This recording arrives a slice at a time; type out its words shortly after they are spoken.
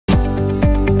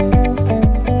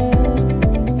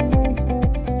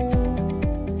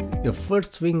The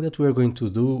first thing that we're going to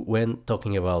do when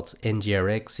talking about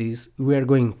Ngrx is we are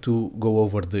going to go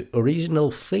over the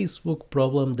original Facebook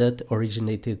problem that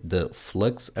originated the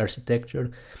Flux architecture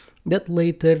that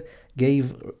later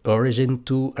gave origin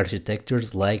to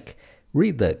architectures like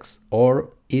Redux or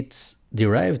its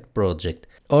derived project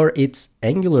or its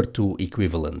Angular 2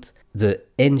 equivalent, the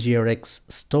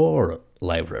Ngrx store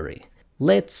library.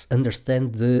 Let's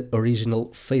understand the original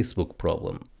Facebook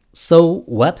problem. So,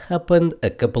 what happened a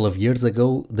couple of years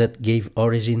ago that gave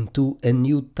origin to a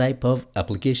new type of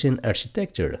application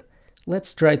architecture?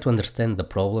 Let's try to understand the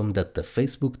problem that the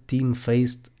Facebook team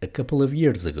faced a couple of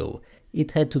years ago.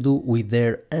 It had to do with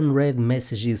their unread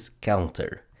messages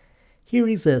counter. Here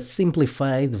is a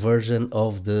simplified version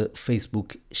of the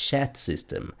Facebook chat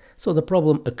system. So the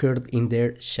problem occurred in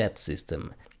their chat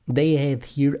system. They had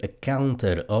here a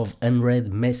counter of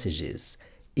unread messages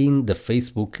in the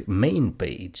Facebook main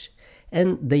page,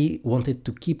 and they wanted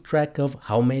to keep track of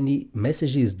how many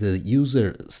messages the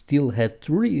user still had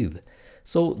to read.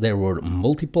 So there were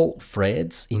multiple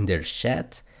threads in their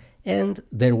chat, and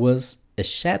there was a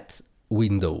chat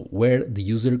window where the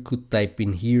user could type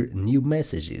in here new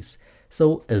messages.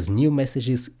 So as new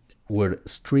messages were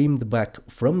streamed back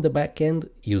from the backend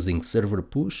using server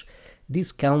push,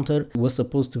 this counter was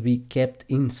supposed to be kept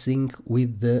in sync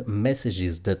with the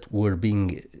messages that were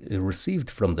being received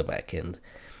from the backend.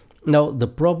 Now, the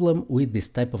problem with this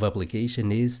type of application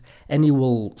is, and you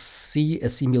will see a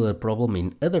similar problem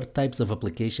in other types of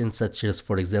applications, such as,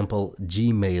 for example,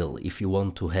 Gmail, if you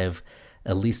want to have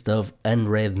a list of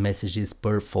unread messages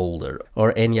per folder,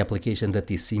 or any application that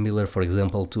is similar, for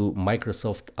example, to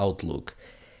Microsoft Outlook.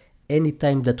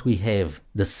 Anytime that we have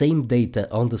the same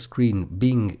data on the screen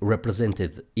being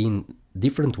represented in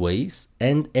different ways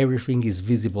and everything is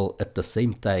visible at the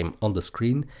same time on the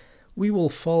screen, we will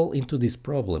fall into this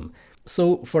problem.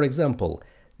 So, for example,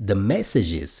 the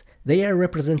messages, they are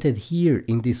represented here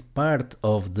in this part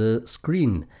of the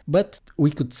screen, but we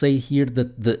could say here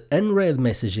that the unread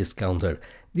messages counter,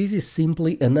 this is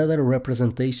simply another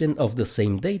representation of the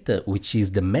same data, which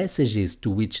is the messages to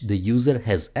which the user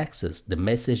has access, the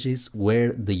messages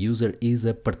where the user is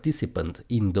a participant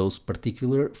in those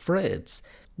particular threads.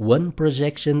 One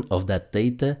projection of that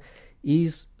data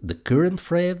is the current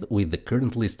thread with the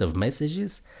current list of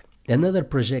messages. Another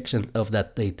projection of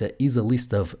that data is a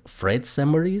list of thread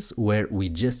summaries where we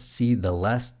just see the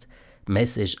last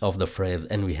message of the thread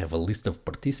and we have a list of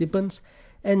participants,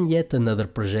 and yet another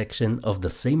projection of the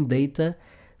same data.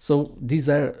 So these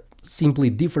are simply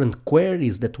different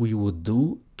queries that we would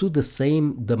do to the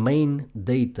same domain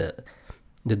data.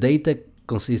 The data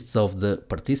consists of the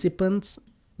participants,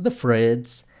 the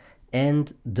threads,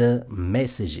 and the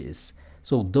messages.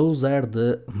 So those are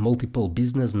the multiple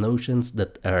business notions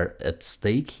that are at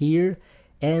stake here,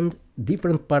 and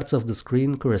different parts of the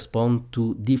screen correspond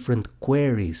to different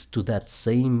queries to that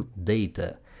same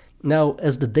data. Now,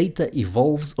 as the data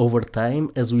evolves over time,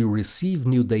 as we receive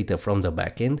new data from the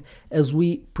backend, as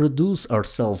we produce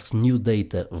ourselves new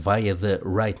data via the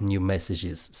Write New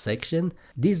Messages section,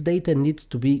 this data needs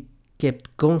to be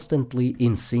kept constantly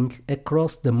in sync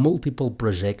across the multiple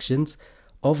projections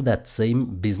of that same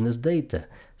business data.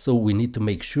 So we need to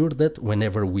make sure that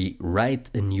whenever we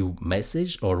write a new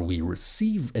message or we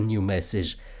receive a new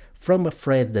message from a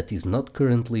thread that is not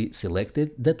currently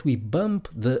selected, that we bump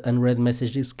the unread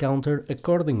messages counter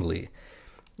accordingly.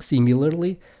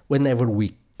 Similarly, whenever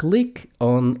we click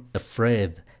on a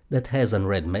thread that has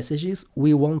unread messages,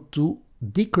 we want to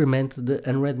decrement the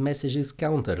unread messages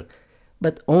counter,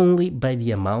 but only by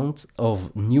the amount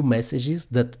of new messages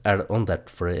that are on that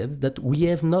thread that we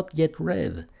have not yet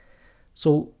read.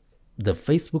 So the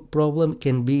Facebook problem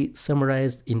can be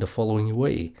summarized in the following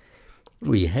way.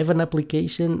 We have an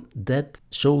application that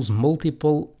shows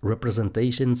multiple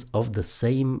representations of the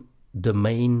same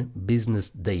domain business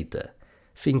data.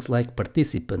 Things like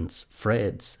participants,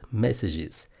 threads,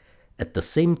 messages. At the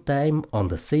same time, on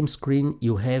the same screen,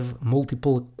 you have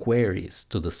multiple queries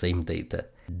to the same data.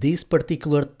 This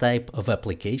particular type of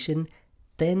application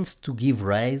tends to give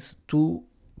rise to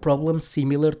problems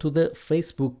similar to the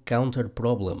Facebook counter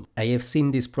problem. I have seen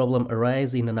this problem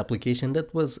arise in an application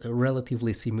that was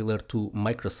relatively similar to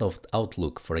Microsoft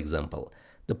Outlook, for example.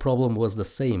 The problem was the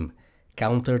same: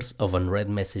 counters of unread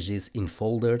messages in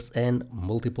folders and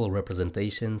multiple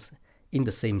representations in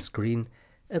the same screen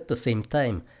at the same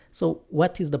time. So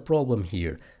what is the problem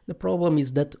here? The problem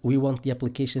is that we want the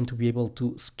application to be able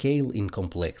to scale in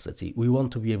complexity. We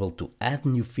want to be able to add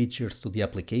new features to the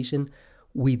application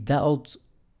without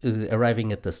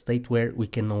arriving at a state where we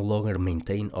can no longer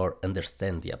maintain or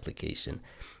understand the application.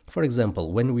 For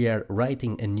example, when we are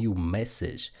writing a new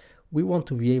message, we want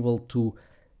to be able to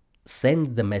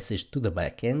send the message to the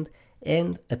backend,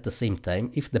 and at the same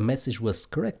time, if the message was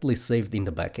correctly saved in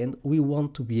the backend, we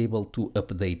want to be able to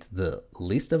update the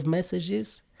list of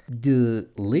messages, the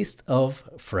list of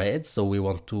threads, so we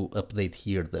want to update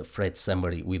here the thread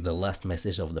summary with the last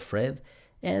message of the thread,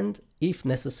 and if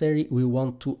necessary, we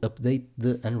want to update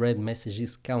the unread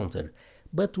messages counter.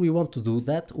 But we want to do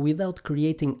that without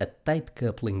creating a tight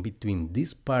coupling between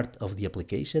this part of the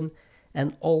application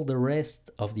and all the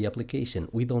rest of the application.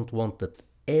 We don't want that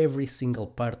every single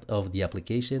part of the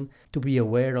application to be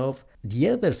aware of the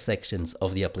other sections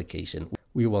of the application.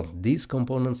 We want these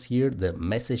components here, the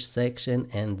message section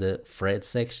and the thread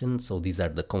section. So these are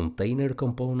the container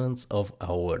components of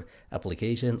our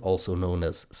application, also known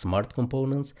as smart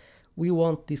components. We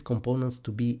want these components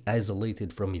to be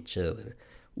isolated from each other.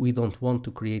 We don't want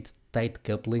to create tight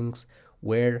couplings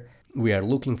where we are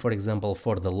looking, for example,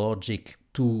 for the logic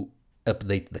to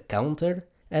update the counter,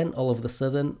 and all of a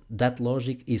sudden that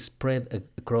logic is spread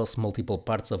across multiple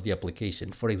parts of the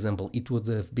application. For example, it would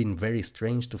have been very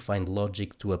strange to find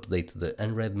logic to update the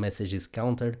unread messages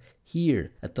counter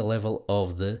here at the level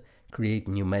of the create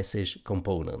new message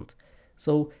component.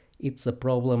 So it's a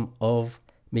problem of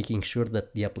making sure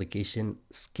that the application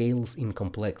scales in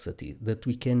complexity, that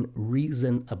we can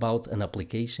reason about an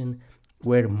application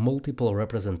where multiple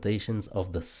representations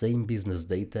of the same business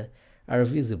data are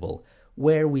visible,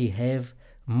 where we have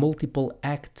multiple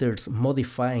actors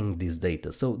modifying this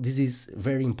data. So this is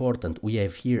very important. We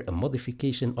have here a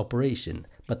modification operation,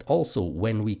 but also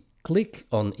when we click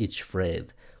on each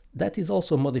thread, that is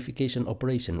also a modification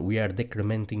operation. We are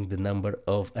decrementing the number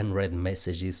of unread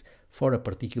messages for a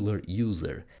particular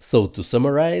user. So to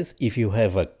summarize, if you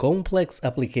have a complex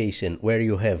application where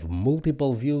you have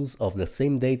multiple views of the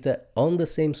same data on the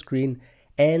same screen,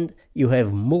 and you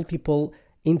have multiple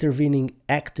intervening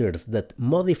actors that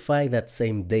modify that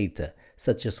same data,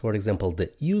 such as, for example,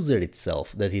 the user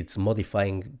itself that it's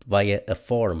modifying via a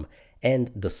form,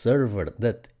 and the server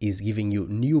that is giving you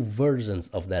new versions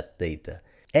of that data,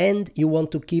 and you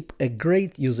want to keep a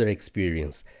great user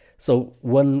experience. So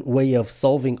one way of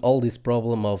solving all this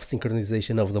problem of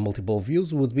synchronization of the multiple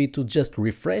views would be to just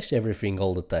refresh everything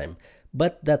all the time.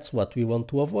 But that's what we want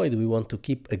to avoid. We want to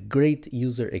keep a great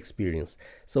user experience.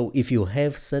 So if you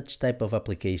have such type of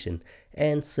application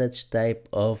and such type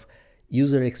of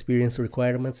user experience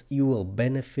requirements, you will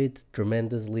benefit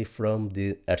tremendously from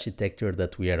the architecture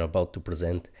that we are about to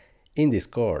present in this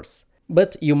course.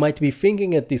 But you might be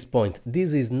thinking at this point,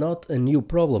 this is not a new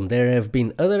problem. There have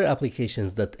been other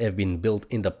applications that have been built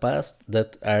in the past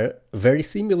that are very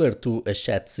similar to a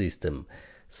chat system.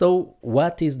 So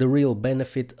what is the real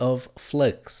benefit of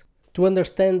Flux? To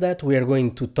understand that, we are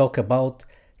going to talk about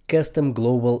custom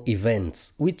global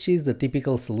events, which is the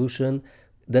typical solution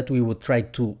that we would try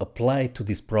to apply to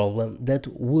this problem that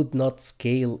would not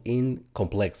scale in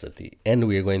complexity. And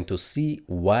we are going to see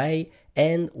why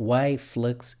and why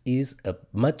Flux is a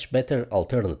much better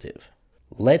alternative.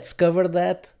 Let's cover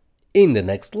that in the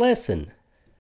next lesson.